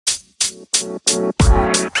Hi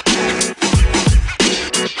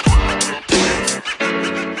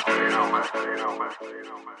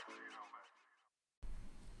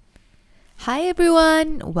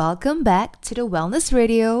everyone, welcome back to the Wellness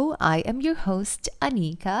Radio. I am your host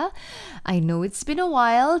Anika. I know it's been a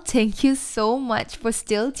while. Thank you so much for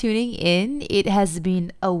still tuning in. It has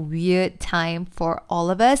been a weird time for all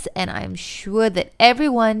of us, and I'm sure that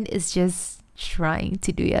everyone is just trying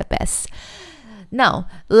to do their best. Now,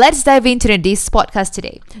 let's dive into this podcast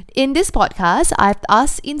today. In this podcast, I've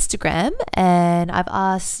asked Instagram and I've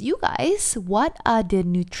asked you guys, what are the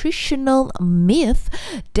nutritional myths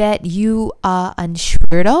that you are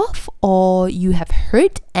unsure of or you have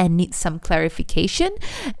heard and need some clarification?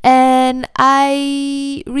 And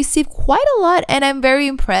I received quite a lot, and I'm very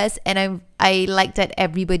impressed, and I like that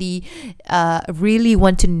everybody really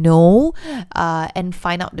want to know and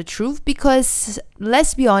find out the truth, because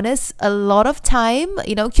let's be honest, a lot of time,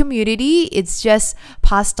 community, it's just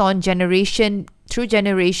passed on generation through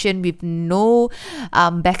generation with no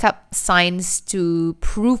backup science to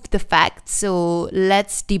prove the fact. So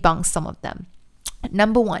let's debunk some of them.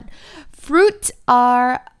 Number one, fruit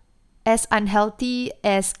are as unhealthy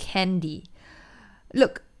as candy.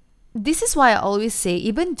 Look, this is why I always say,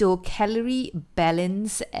 even though calorie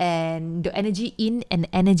balance and the energy in and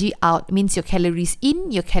energy out means your calories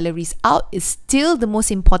in, your calories out is still the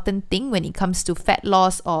most important thing when it comes to fat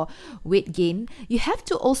loss or weight gain, you have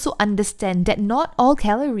to also understand that not all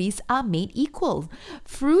calories are made equal.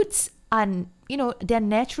 Fruits are, they're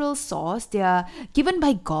natural source, they are given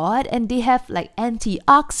by God, and they have like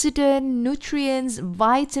antioxidant, nutrients,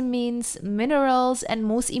 vitamins, minerals, and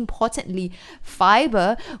most importantly,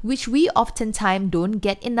 fiber, which we oftentimes don't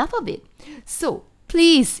get enough of it. So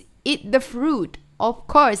please eat the fruit. Of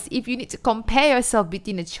course, if you need to compare yourself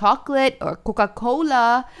between a chocolate or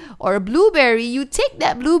Coca-Cola or a blueberry, you take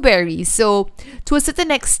that blueberry. So to a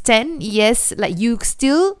certain extent, yes, like you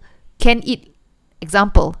still can eat.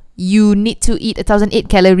 Example, you need to eat 1,008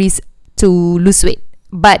 calories to lose weight.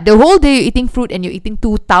 But the whole day you're eating fruit and you're eating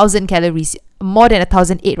 2,000 calories, more than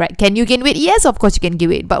 1,008, right? Can you gain weight? Yes, of course you can gain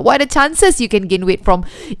weight. But what are the chances you can gain weight from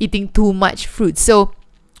eating too much fruit? So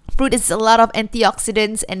fruit is a lot of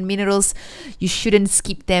antioxidants and minerals. You shouldn't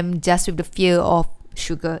skip them just with the fear of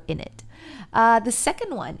sugar in it. The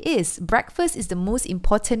second one is breakfast is the most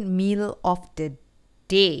important meal of the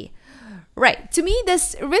day. Right, to me,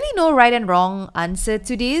 there's really no right and wrong answer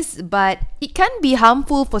to this, but it can be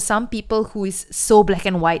harmful for some people who is so black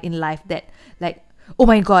and white in life that, like, oh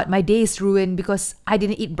my God, my day is ruined because I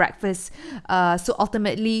didn't eat breakfast. So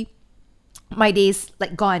ultimately, my day is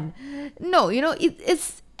like gone. No,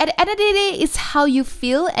 it's at the end of the day, it's how you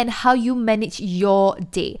feel and how you manage your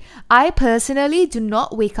day. I personally do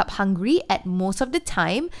not wake up hungry at most of the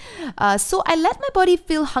time. So I let my body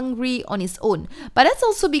feel hungry on its own. But that's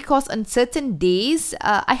also because on certain days,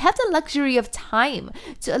 I have the luxury of time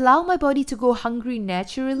to allow my body to go hungry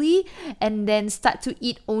naturally and then start to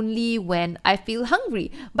eat only when I feel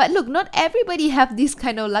hungry. But look, not everybody have this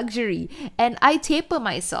kind of luxury. And I taper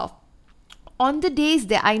myself. On the days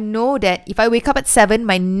that I know that if I wake up at 7,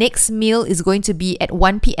 my next meal is going to be at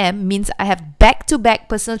 1 p.m. means I have back-to-back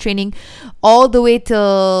personal training all the way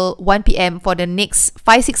till 1 p.m. for the next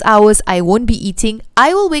 5-6 hours. I won't be eating.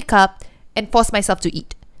 I will wake up and force myself to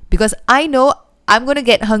eat because I know I'm going to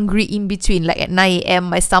get hungry in between. Like at 9 a.m.,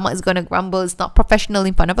 my stomach is going to grumble. It's not professional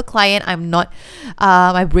in front of a client. I'm not,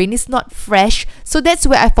 my brain is not fresh. So that's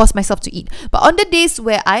where I force myself to eat. But on the days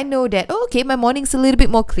where I know that, okay, my morning's a little bit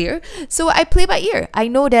more clear, so I play by ear. I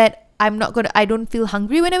know that I don't feel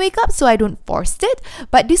hungry when I wake up, so I don't force it.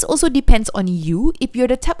 But this also depends on you. If you're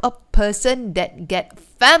the type of person that get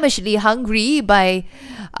famously hungry by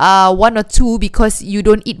 1 or 2 because you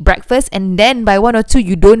don't eat breakfast, and then by 1 or 2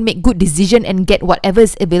 you don't make good decision and get whatever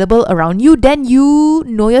is available around you, then you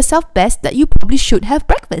know yourself best that you probably should have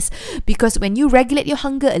breakfast. Because when you regulate your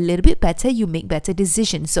hunger a little bit better, you make better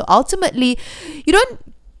decisions. So ultimately, you don't,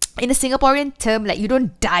 in a Singaporean term, like you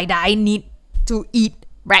don't die need to eat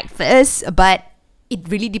breakfast, but it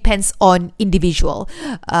really depends on individual.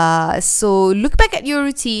 So look back at your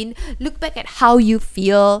routine, look back at how you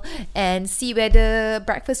feel, and see whether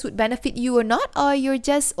breakfast would benefit you or not, or you're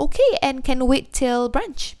just okay and can wait till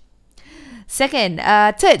brunch. Third,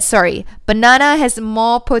 banana has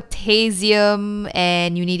more potassium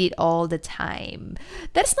and you need it all the time.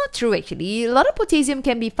 That's not true actually. A lot of potassium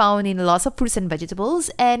can be found in lots of fruits and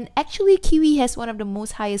vegetables, and actually kiwi has one of the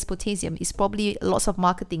most highest potassium. It's probably lots of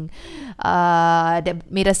marketing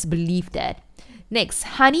that made us believe that. Next,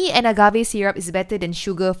 honey and agave syrup is better than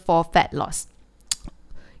sugar for fat loss.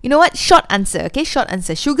 You know what? Short answer, okay? Short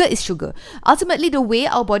answer. Sugar is sugar. Ultimately, the way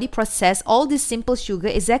our body process all this simple sugar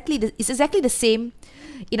is exactly the same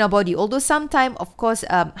in our body. Although sometimes, of course,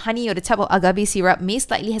 honey or the type of agave syrup may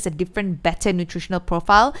slightly has a different, better nutritional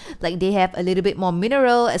profile. Like they have a little bit more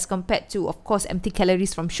mineral as compared to, of course, empty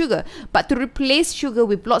calories from sugar. But to replace sugar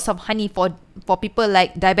with lots of honey for people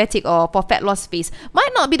like diabetic or for fat loss phase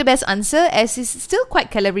might not be the best answer, as it's still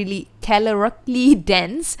quite calorically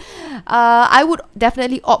dense. I would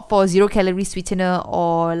definitely opt for 0-calorie sweetener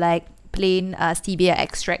or like plain stevia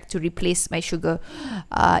extract to replace my sugar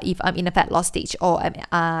if I'm in a fat loss stage or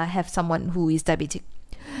I have someone who is diabetic.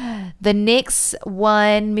 The next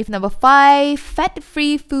one, myth number 5,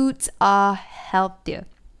 fat-free foods are healthier.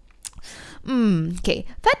 Okay,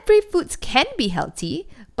 fat-free foods can be healthy,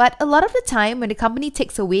 but a lot of the time when the company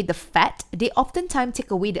takes away the fat, they oftentimes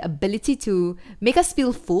take away the ability to make us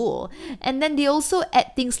feel full. And then they also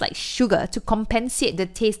add things like sugar to compensate the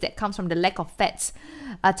taste that comes from the lack of fats,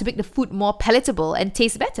 to make the food more palatable and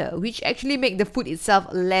taste better, which actually make the food itself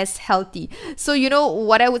less healthy. So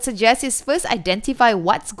what I would suggest is first identify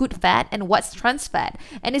what's good fat and what's trans fat.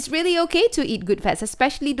 And it's really okay to eat good fats,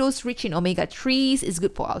 especially those rich in omega-3s. It's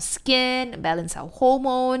good for our skin, balance our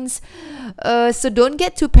hormones. So don't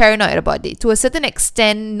get too paranoid about it. To a certain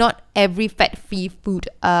extent, not every fat-free food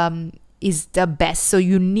is the best, so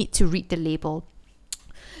you need to read the label.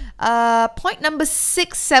 Point number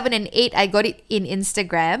 6, 7, and 8, I got it in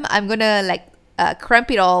Instagram. I'm gonna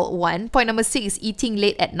cramp it all one. Point number 6 is eating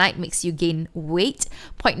late at night makes you gain weight.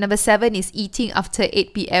 Point number 7 is eating after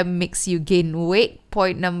 8 p.m. makes you gain weight.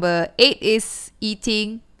 Point number 8 is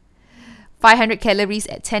eating 500 calories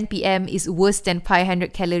at 10 p.m. is worse than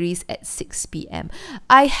 500 calories at 6 p.m.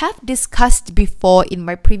 I have discussed before in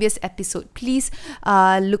my previous episode. Please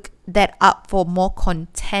look that up for more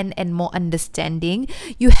content and more understanding.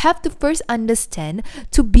 You have to first understand,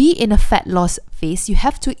 to be in a fat loss phase, you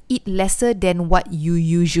have to eat lesser than what you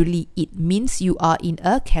usually eat. Means you are in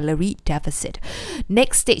a calorie deficit.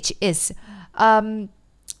 Next stage is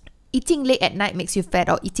eating late at night makes you fat,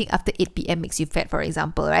 or eating after 8 p.m. makes you fat, for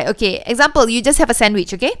example, right? Okay, example, you just have a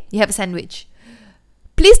sandwich, okay? You have a sandwich.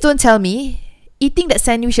 Please don't tell me eating that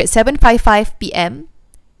sandwich at 7:55 p.m.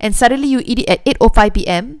 and suddenly you eat it at 8:05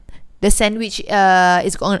 p.m. the sandwich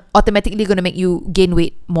is automatically going to make you gain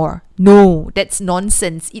weight more. No, that's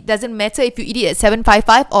nonsense. It doesn't matter if you eat it at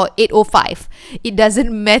 7:55 or 8:05. It doesn't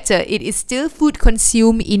matter. It is still food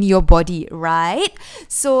consumed in your body, right?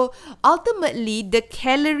 So ultimately, the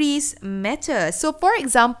calories matter. So for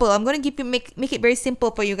example, I'm going to make it very simple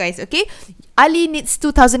for you guys, okay? Ali needs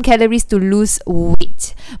 2,000 calories to lose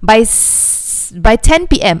weight. By 10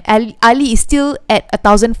 p.m., Ali is still at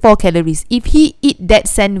 1,004 calories. If he eat that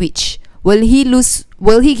sandwich, will he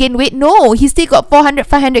gain weight? No, he still got 400,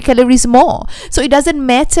 500 calories more. So it doesn't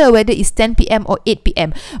matter whether it's 10 p.m. or 8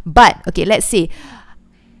 p.m. But, okay, let's say,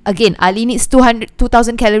 again, Ali needs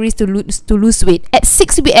 2,000 calories to lose weight. At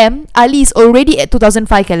 6 p.m., Ali is already at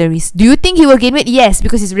 2,005 calories. Do you think he will gain weight? Yes,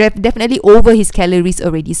 because he's definitely over his calories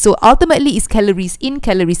already. So ultimately, it's calories in,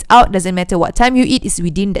 calories out. Doesn't matter what time you eat, it's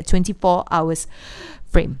within that 24 hours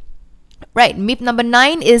frame. Right, myth number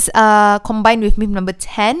 9 is combined with myth number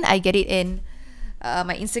 10. I get it in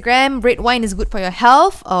my Instagram. Red wine is good for your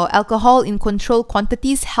health, or alcohol in controlled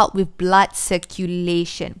quantities help with blood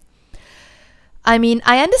circulation. I mean,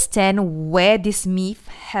 I understand where this myth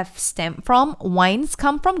have stemmed from. Wines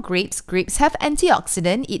come from grapes. Grapes have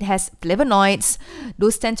antioxidant. It has flavonoids.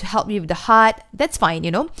 Those tend to help you with the heart. That's fine,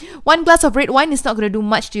 1 glass of red wine is not going to do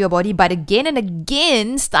much to your body. But again and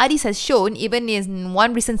again, studies has shown, even in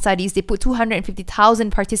one recent studies, they put 250,000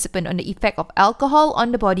 participants on the effect of alcohol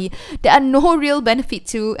on the body. There are no real benefit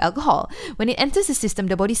to alcohol. When it enters the system,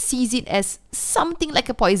 the body sees it as something like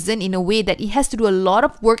a poison, in a way that it has to do a lot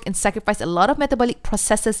of work and sacrifice a lot of metabolic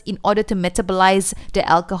processes in order to metabolize the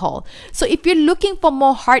alcohol. So if you're looking for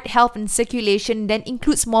more heart health and circulation, then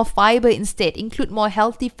includes more fiber instead, include more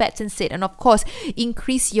healthy fats instead, and of course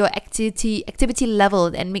increase your activity level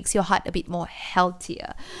and makes your heart a bit more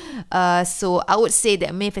healthier. So I would say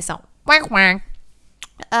that myth is myth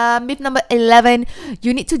number 11,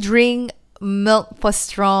 you need to drink milk for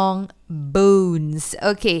strong bones.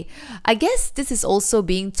 Okay, I guess this is also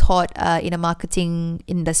being taught in a marketing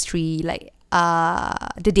industry, like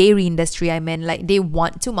the dairy industry. I mean, like they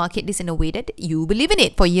want to market this in a way that you believe in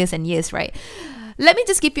it for years and years, right? Let me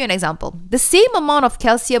just give you an example. The same amount of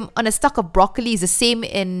calcium on a stalk of broccoli is the same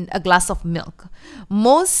in a glass of milk.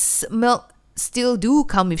 Most milk still do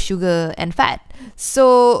come with sugar and fat.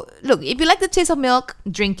 So look, if you like the taste of milk,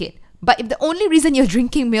 drink it. But if the only reason you're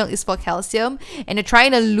drinking milk is for calcium and you're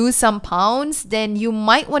trying to lose some pounds, then you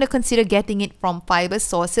might want to consider getting it from fiber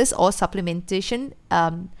sources or supplementation,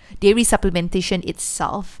 dairy supplementation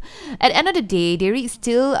itself. At the end of the day, dairy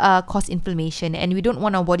still cause inflammation, and we don't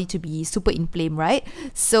want our body to be super inflamed, right?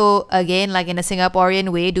 So again, like in a Singaporean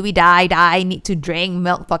way, do we need to drink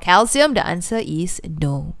milk for calcium? The answer is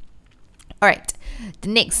no. Alright, the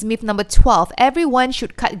next myth number 12. Everyone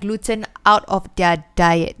should cut gluten out of their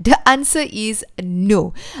diet. The answer is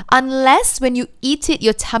no. Unless when you eat it,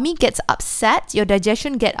 your tummy gets upset, your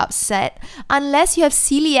digestion gets upset. Unless you have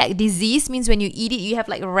celiac disease, means when you eat it, you have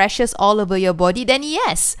like rashes all over your body, then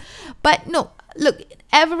yes. But no, look,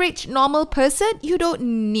 average normal person, you don't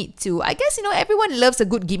need to. I guess, everyone loves a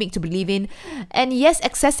good gimmick to believe in. And yes,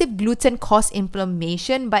 excessive gluten causes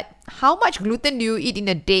inflammation, but how much gluten do you eat in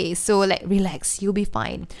a day? So relax, you'll be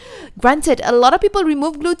fine. Granted, a lot of people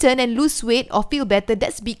remove gluten and lose weight or feel better.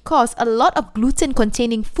 That's because a lot of gluten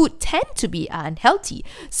containing food tend to be unhealthy.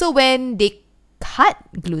 So when they cut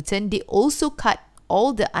gluten, they also cut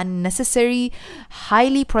all the unnecessary,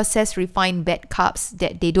 highly processed, refined bad carbs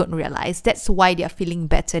that they don't realize. That's why they are feeling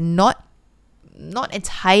better, not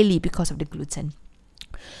entirely because of the gluten.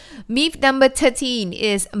 Myth number 13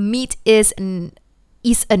 is meat is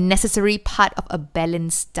a necessary part of a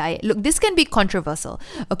balanced diet. Look, this can be controversial,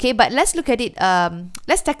 okay? But let's look at it,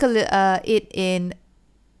 let's tackle it in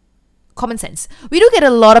common sense. We do get a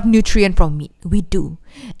lot of nutrient from meat. We do.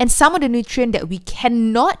 And some of the nutrient that we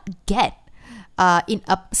cannot get in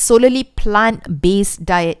a solely plant-based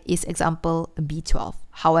diet is, example, B12.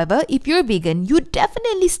 However, if you're vegan, you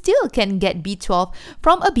definitely still can get B12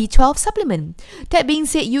 from a B12 supplement. That being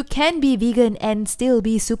said, you can be vegan and still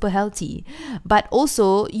be super healthy. But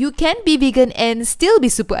also, you can be vegan and still be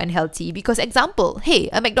super unhealthy because, example, hey,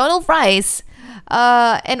 a McDonald's fries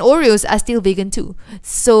and Oreos are still vegan too.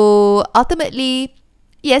 So ultimately,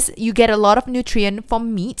 yes, you get a lot of nutrient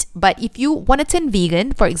from meat, but if you want to turn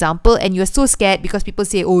vegan, for example, and you're so scared because people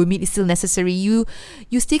say, oh, meat is still necessary, you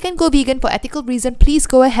still can go vegan for ethical reason, please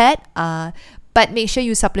go ahead. But make sure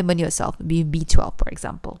you supplement yourself with B12, for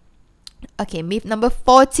example. Okay, myth number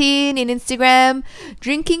 14 in Instagram.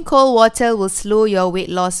 Drinking cold water will slow your weight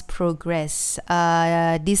loss progress.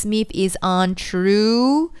 This myth is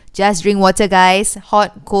untrue. Just drink water, guys.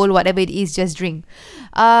 Hot, cold, whatever it is, just drink.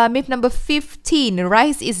 Myth number 15.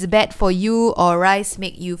 Rice is bad for you or rice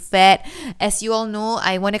make you fat. As you all know,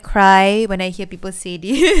 I want to cry when I hear people say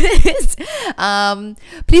this.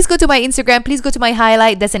 Please go to my Instagram. Please go to my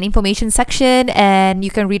highlight. There's an information section and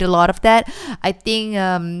you can read a lot of that. I think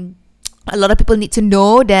a lot of people need to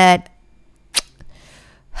know that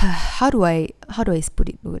how do I put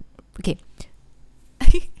it? Okay.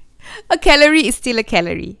 A calorie is still a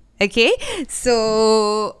calorie. Okay?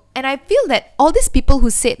 So, and I feel that all these people who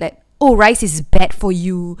said that, oh, rice is bad for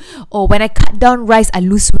you, or when I cut down rice, I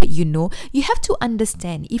lose weight, you have to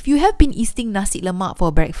understand, if you have been eating nasi lemak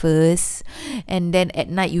for breakfast, and then at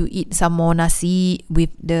night you eat some more nasi with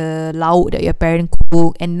the lauk that your parent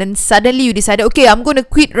cook, and then suddenly you decided, okay, I'm going to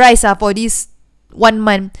quit rice for this 1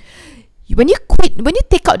 month. When you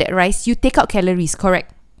take out that rice, you take out calories,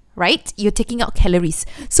 correct? Right? You're taking out calories.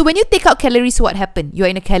 So when you take out calories, what happened? You're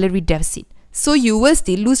in a calorie deficit. So you will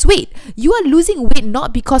still lose weight. You are losing weight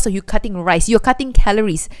not because of you cutting rice. You're cutting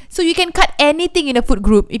calories. So you can cut anything in a food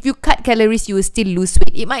group. If you cut calories, you will still lose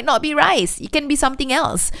weight. It might not be rice. It can be something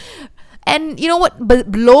else. And you know what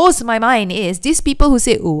blows my mind is these people who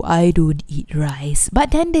say, oh, I don't eat rice,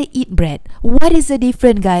 but then they eat bread. What is the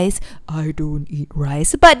difference, guys? I don't eat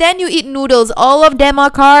rice, but then you eat noodles. All of them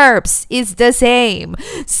are carbs. It's the same.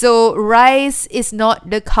 So rice is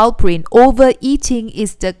not the culprit. Overeating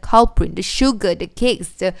is the culprit. The sugar, the cakes,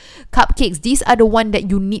 the cupcakes, these are the ones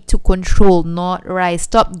that you need to control, not rice.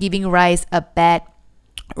 Stop giving rice a bad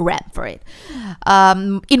rap for it.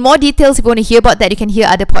 In more details, if you want to hear about that, you can hear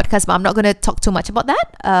other podcasts, but I'm not going to talk too much about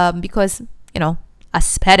that because, I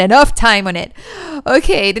spent enough time on it.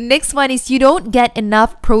 Okay, the next one is you don't get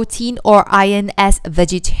enough protein or iron as a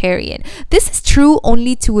vegetarian. This is true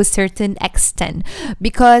only to a certain extent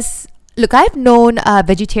because look, I've known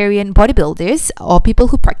vegetarian bodybuilders or people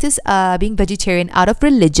who practice being vegetarian out of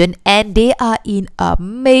religion, and they are in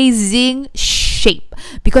amazing shape.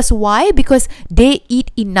 Because why? Because they eat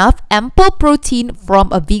enough ample protein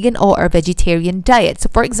from a vegan or a vegetarian diet. So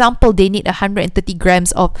for example, they need 130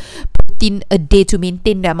 grams of protein a day to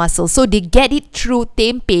maintain their muscles. So they get it through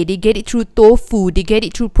tempeh, they get it through tofu, they get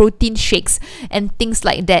it through protein shakes and things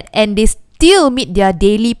like that. And they still meet their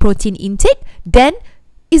daily protein intake. Then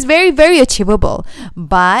is very, very achievable.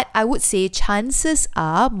 But I would say chances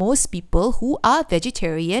are most people who are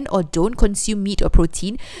vegetarian or don't consume meat or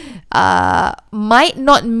protein might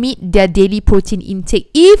not meet their daily protein intake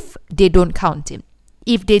if they don't count it.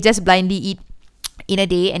 If they just blindly eat in a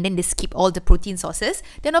day and then they skip all the protein sources,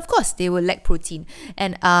 then of course they will lack protein.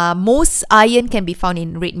 And most iron can be found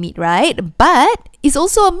in red meat, right? But it's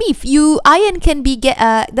also a myth. Iron can be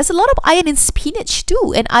there's a lot of iron in spinach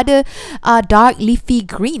too and other dark leafy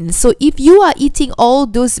greens. So if you are eating all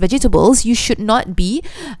those vegetables, you should not be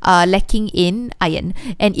lacking in iron.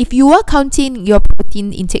 And if you are counting your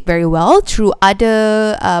protein intake very well through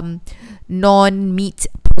other non-meat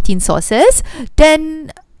protein sources,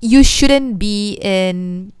 then you shouldn't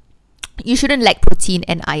lack protein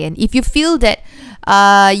and iron. If you feel that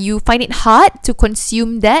you find it hard to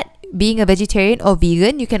consume that, being a vegetarian or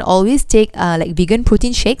vegan, you can always take like vegan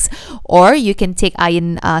protein shakes, or you can take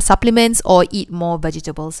iron supplements or eat more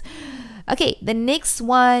vegetables. Okay, the next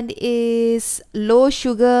one is low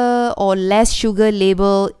sugar or less sugar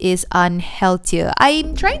label is unhealthier.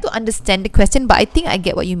 I'm trying to understand the question, but I think I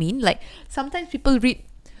get what you mean. Like sometimes people read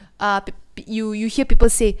you hear people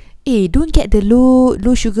say, hey, don't get the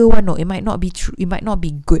low sugar one. No, it might not be true. It might not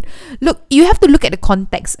be good. Look, you have to look at the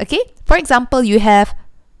context, okay? For example, you have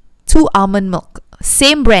 2 almond milk.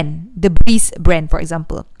 Same brand, the Breeze brand, for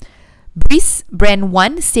example. Breeze brand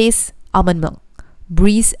 1 says almond milk.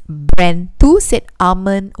 Breeze brand 2 said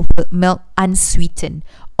almond milk unsweetened.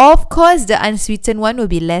 Of course, the unsweetened one will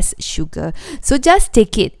be less sugar. So just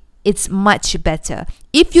take it. It's much better.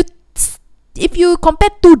 If you compare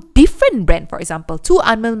 2 different brand, for example, 2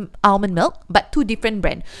 almond milk, but 2 different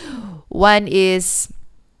brand. One is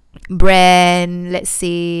brand, let's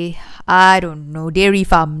say, I don't know, Dairy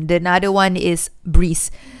Farm. The other one is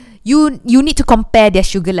Breeze. You need to compare their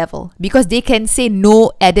sugar level, because they can say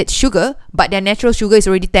no added sugar, but their natural sugar is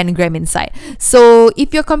already 10 gram inside. So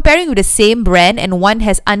if you're comparing with the same brand and one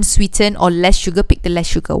has unsweetened or less sugar, pick the less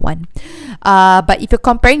sugar one. But if you're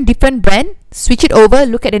comparing different brand, switch it over,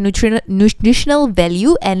 look at the nutritional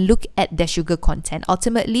value and look at their sugar content.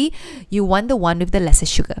 Ultimately, you want the one with the lesser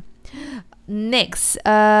sugar. Next,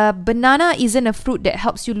 banana isn't a fruit that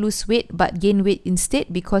helps you lose weight but gain weight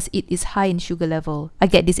instead because it is high in sugar level. I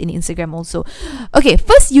get this in Instagram also. Okay,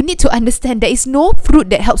 first you need to understand there is no fruit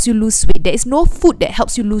that helps you lose weight. There is no food that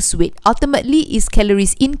helps you lose weight. Ultimately, is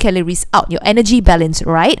calories in, calories out, your energy balance,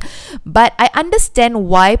 right? But I understand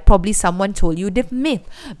why probably someone told you the myth,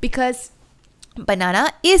 because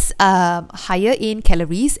banana is higher in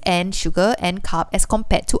calories and sugar and carb as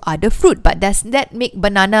compared to other fruit. But does that make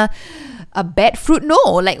banana a bad fruit? No.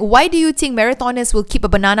 Like, why do you think marathoners will keep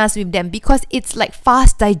bananas with them? Because it's like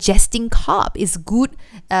fast digesting carb. It's good.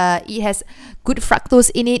 It has good fructose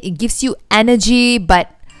in it. It gives you energy.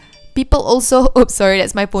 But people also, oops, sorry,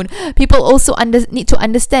 that's my phone. People also need to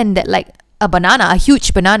understand that like a banana, a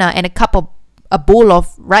huge banana, and a bowl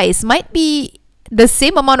of rice might be the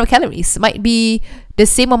same amount of calories, might be the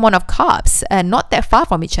same amount of carbs, and not that far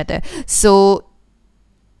from each other. So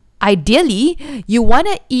ideally, you want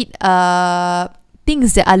to eat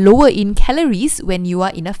things that are lower in calories when you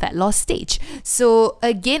are in a fat loss stage. So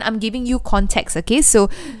again, I'm giving you context, okay? So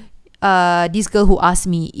this girl who asked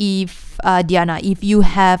me, if Diana, if you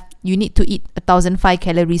need to eat 1,005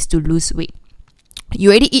 calories to lose weight. You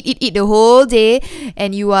already eat the whole day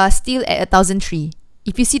and you are still at 1,003.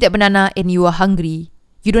 If you see that banana and you are hungry,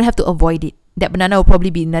 you don't have to avoid it. That banana will probably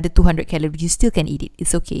be another 200 calories. You still can eat it.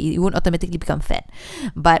 It's okay. It won't automatically become fat.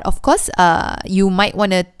 But of course, you might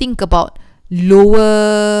want to think about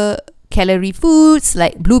lower calorie foods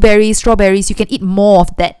like blueberries, strawberries. You can eat more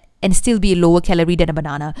of that and still be lower calorie than a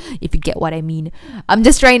banana, if you get what I mean. I'm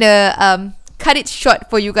just trying to cut it short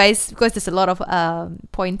for you guys because there's a lot of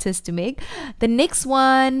pointers to make. The next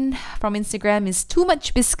one from Instagram is too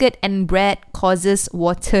much biscuit and bread causes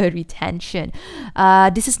water retention.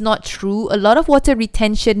 This is not true. A lot of water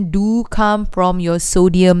retention do come from your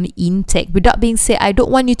sodium intake. With that being said, I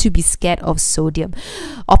don't want you to be scared of sodium.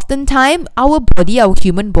 Oftentimes, our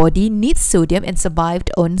human body needs sodium and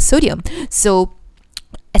survived on sodium. So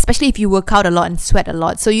especially if you work out a lot and sweat a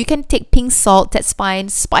lot. So you can take pink salt, that's fine.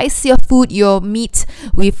 Spice your food, your meat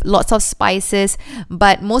with lots of spices.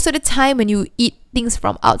 But most of the time when you eat things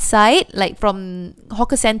from outside, like from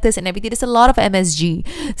hawker centers and everything, there's a lot of MSG.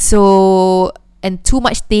 So, and too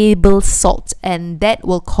much table salt, and that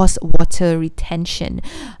will cause water retention.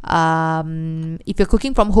 If you're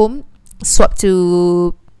cooking from home, swap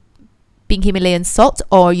to pink Himalayan salt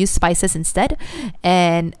or use spices instead.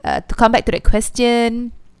 And to come back to that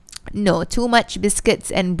question, no, too much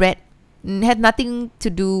biscuits and bread had nothing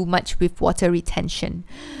to do much with water retention.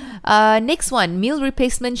 Next one, meal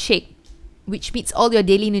replacement shake, which meets all your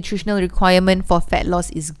daily nutritional requirement for fat loss,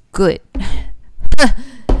 is good.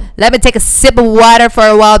 Let me take a sip of water for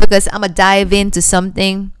a while because I'm gonna dive into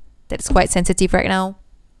something that's quite sensitive right now.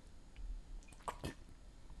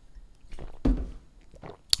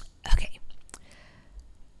 Okay.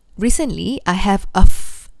 Recently, I have a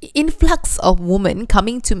influx of women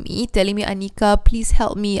coming to me telling me, Anika, please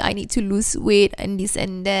help me, I need to lose weight and this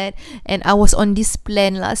and that, and I was on this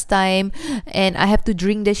plan last time and I have to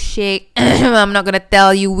drink the shake. I'm not gonna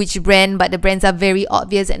tell you which brand, but the brands are very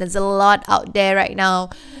obvious and there's a lot out there right now,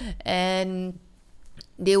 and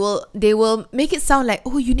they will make it sound like,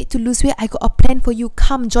 oh, you need to lose weight, I got a plan for you,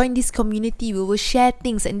 come join this community, we will share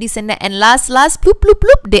things and this and that, and last bloop bloop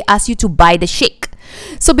bloop, they ask you to buy the shake.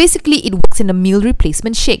 So basically, it works in a meal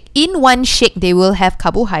replacement shake. In one shake, they will have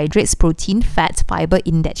carbohydrates, protein, fat, fiber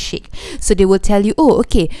in that shake. So they will tell you, oh,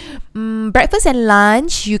 okay, breakfast and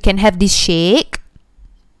lunch, you can have this shake.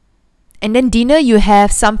 And then dinner, you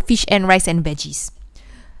have some fish and rice and veggies.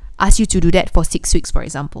 Ask you to do that for 6 weeks, for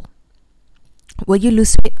example. Will you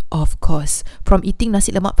lose weight? Of course. From eating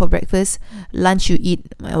nasi lemak for breakfast, lunch you eat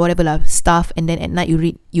whatever lah, stuff, and then at night you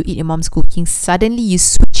eat your mom's cooking. Suddenly you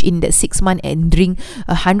switch in that 6 months and drink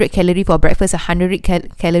 100 calories for breakfast, 100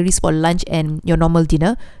 calories for lunch, and your normal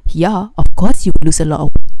dinner. Yeah, of course you lose a lot of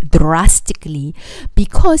weight drastically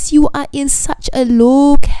because you are in such a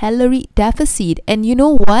low calorie deficit. And you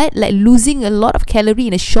know what? Like losing a lot of calorie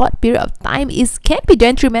in a short period of time can be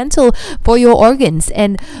detrimental for your organs.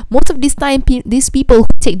 And most of this time, these people who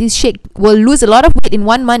take this shake will lose a lot of weight in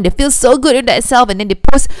 1 month. They feel so good with themselves, and then they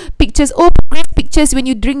post pictures, oh, great pictures when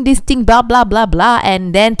you drink this thing, blah blah blah blah,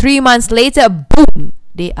 and then 3 months later, boom,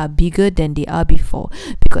 they are bigger than they are before.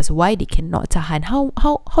 Because why? They cannot tahan. How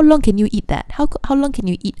long can you eat that? How long can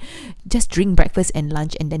you eat? Just drink breakfast and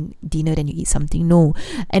lunch and then dinner, then you eat something? No.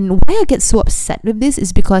 And why I get so upset with this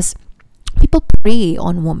is because people prey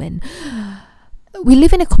on women. We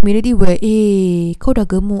live in a community where, kau dah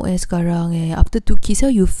gemuk sekarang after 2 kids,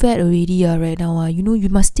 you fat already right now, you know,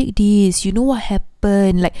 you must take this, you know what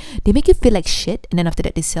happened. Like, they make you feel like shit, and then after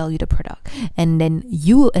that they sell you the product, and then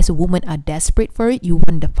you as a woman are desperate for it. You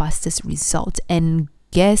want the fastest result, and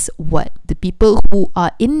guess what? The people who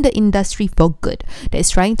are in the industry for good, that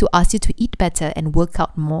is trying to ask you to eat better and work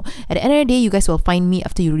out more, at the end of the day, you guys will find me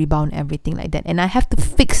after you rebound, everything like that, and I have to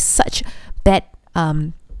fix such bad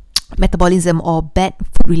metabolism or bad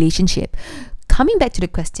food relationship. Coming back to the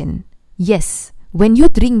question, yes, when you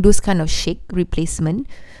drink those kind of shake replacement,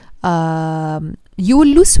 you will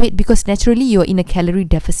lose weight because naturally you're in a calorie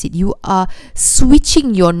deficit. You are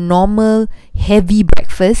switching your normal heavy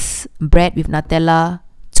breakfast, bread with Nutella,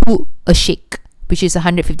 to a shake, which is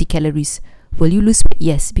 150 calories. Will you lose weight?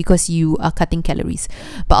 Yes, because you are cutting calories.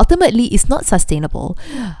 But ultimately, it's not sustainable.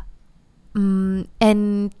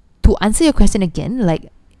 And to answer your question again, like,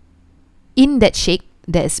 in that shake,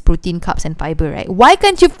 there's protein, carbs, and fiber, right? Why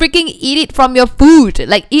can't you freaking eat it from your food?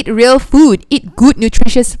 Like, eat real food. Eat good,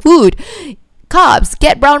 nutritious food. Carbs,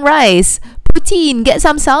 get brown rice. Protein, get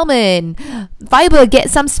some salmon. Fiber, get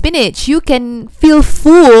some spinach. You can feel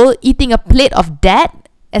full eating a plate of that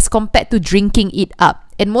as compared to drinking it up.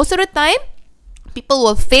 And most of the time, people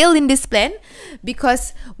will fail in this plan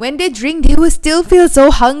because when they drink, they will still feel so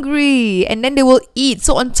hungry. And then they will eat.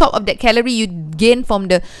 So on top of that calorie you gain from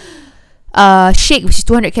the shake, which is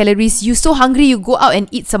 200 calories, you so hungry you go out and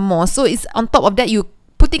eat some more. So it's on top of that, you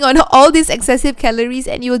putting on all these excessive calories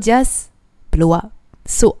and you'll just blow up.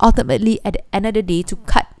 So ultimately, at the end of the day, to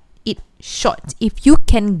cut it short, if you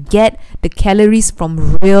can get the calories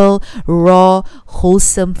from real, raw,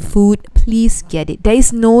 wholesome food, please get it. There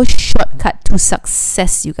is no shortcut to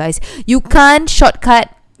success, you guys. You can't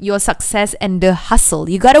shortcut your success and the hustle.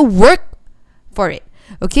 You gotta work for it.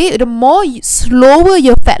 Okay, the more slower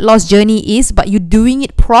your fat loss journey is, but you're doing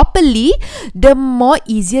it properly, the more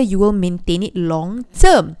easier you will maintain it long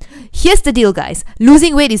term. Here's the deal, guys.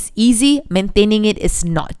 Losing weight is easy, maintaining it is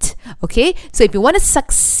not. Okay, so if you want to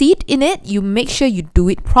succeed in it, you make sure you do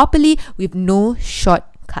it properly with no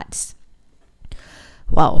shortcuts.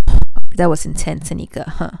 Wow, that was intense, Anika,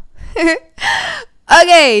 huh?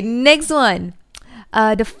 Okay, next one.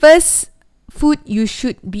 The first food you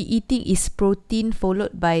should be eating is protein,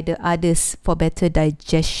 followed by the others for better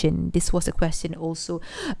digestion. This was a question also.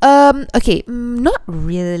 Okay, not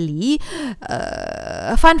really.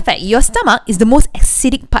 Fun fact, your stomach is the most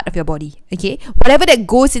acidic part of your body. Okay, whatever that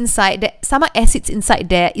goes inside, the stomach acids inside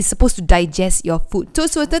there is supposed to digest your food. So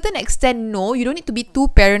to a certain extent, no, you don't need to be too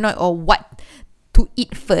paranoid or what to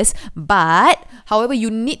eat first. But however,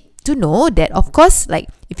 you need to know that, of course, like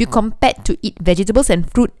if you compare to eat vegetables and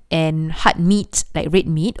fruit and hard meat, like red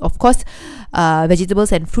meat, of course,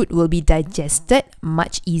 vegetables and fruit will be digested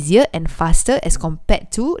much easier and faster as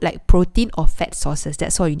compared to like protein or fat sources.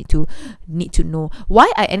 That's all you need to know.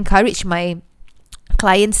 Why I encourage my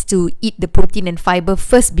clients to eat the protein and fiber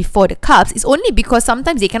first before the carbs is only because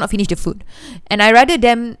sometimes they cannot finish the food, and I rather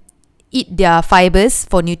them eat their fibers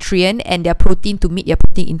for nutrient and their protein to meet their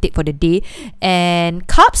protein intake for the day. And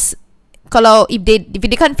carbs, kalau if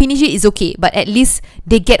they can't finish it, it's okay, but at least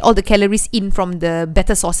they get all the calories in from the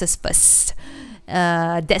better sources first.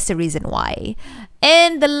 That's the reason why.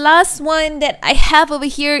 And the last one that I have over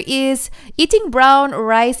here is eating brown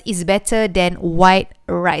rice is better than white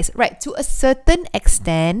rice. Right, to a certain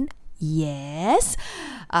extent, yes.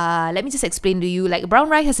 Let me just explain to you. Like brown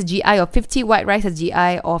rice has a GI of 50, white rice has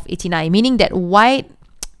GI of 89, meaning that white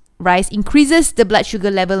rice increases the blood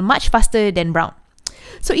sugar level much faster than brown.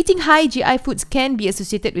 So eating high GI foods can be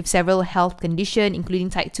associated with several health conditions,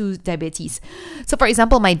 including type 2 diabetes. So for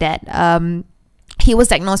example, my dad, he was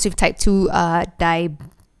diagnosed with type 2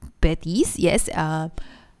 diabetes, yes.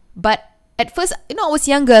 But at first, I was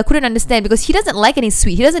younger, I couldn't understand because he doesn't like any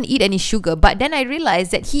sweet, he doesn't eat any sugar. But then I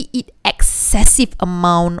realized that he eat excessive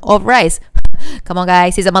amount of rice. Come on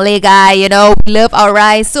guys, he's a Malay guy, we love our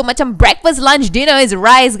rice. So macam breakfast, lunch, dinner is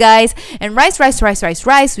rice, guys. And rice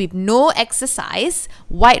with no exercise.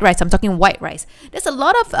 White rice, I'm talking white rice. There's a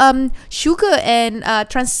lot of sugar and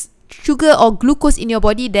sugar or glucose in your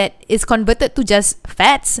body that is converted to just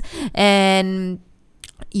fats, and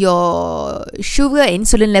your sugar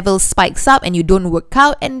insulin level spikes up and you don't work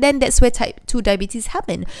out, and then that's where type 2 diabetes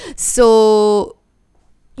happen. So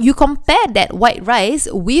you compare that white rice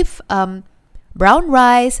with brown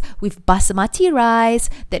rice, with basmati rice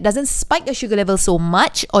that doesn't spike your sugar level so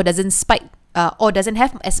much, or doesn't spike or doesn't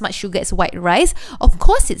have as much sugar as white rice. Of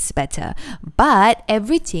course it's better, but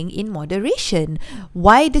everything in moderation.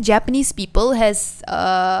 Why the Japanese people has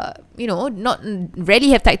not rarely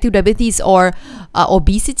have type 2 diabetes or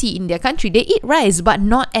obesity in their country? They eat rice but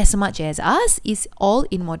not as much as us. Is all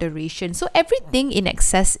in moderation. So everything in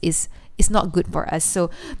excess is not good for us.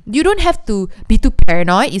 So you don't have to be too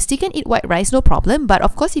paranoid. You still can eat white rice, no problem. But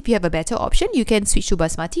of course, if you have a better option, you can switch to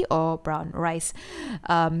basmati or brown rice.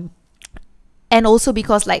 And also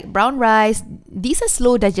because like brown rice, these are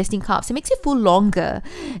slow digesting carbs. It makes you full longer.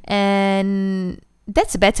 And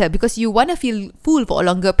that's better because you want to feel full for a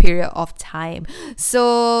longer period of time.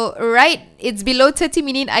 So, right, it's below 30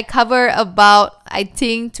 minutes. I cover about, I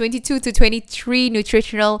think, 22 to 23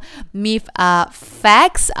 nutritional myth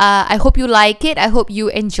facts. I hope you like it. I hope you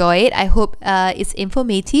enjoy it. I hope it's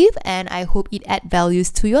informative, and I hope it adds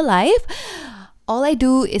values to your life. All I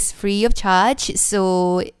do is free of charge.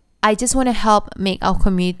 So I just want to help make our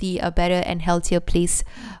community a better and healthier place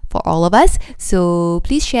for all of us. So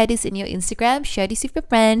please share this in your Instagram, share this with your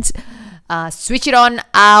friends, switch it on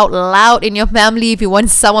out loud in your family if you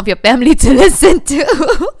want some of your family to listen to,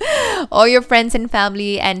 or your friends and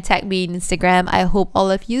family, and tag me in Instagram. I hope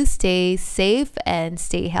all of you stay safe and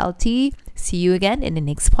stay healthy. See you again in the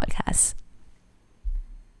next podcast.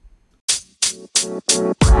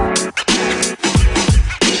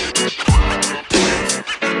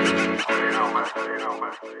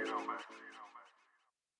 You know, man.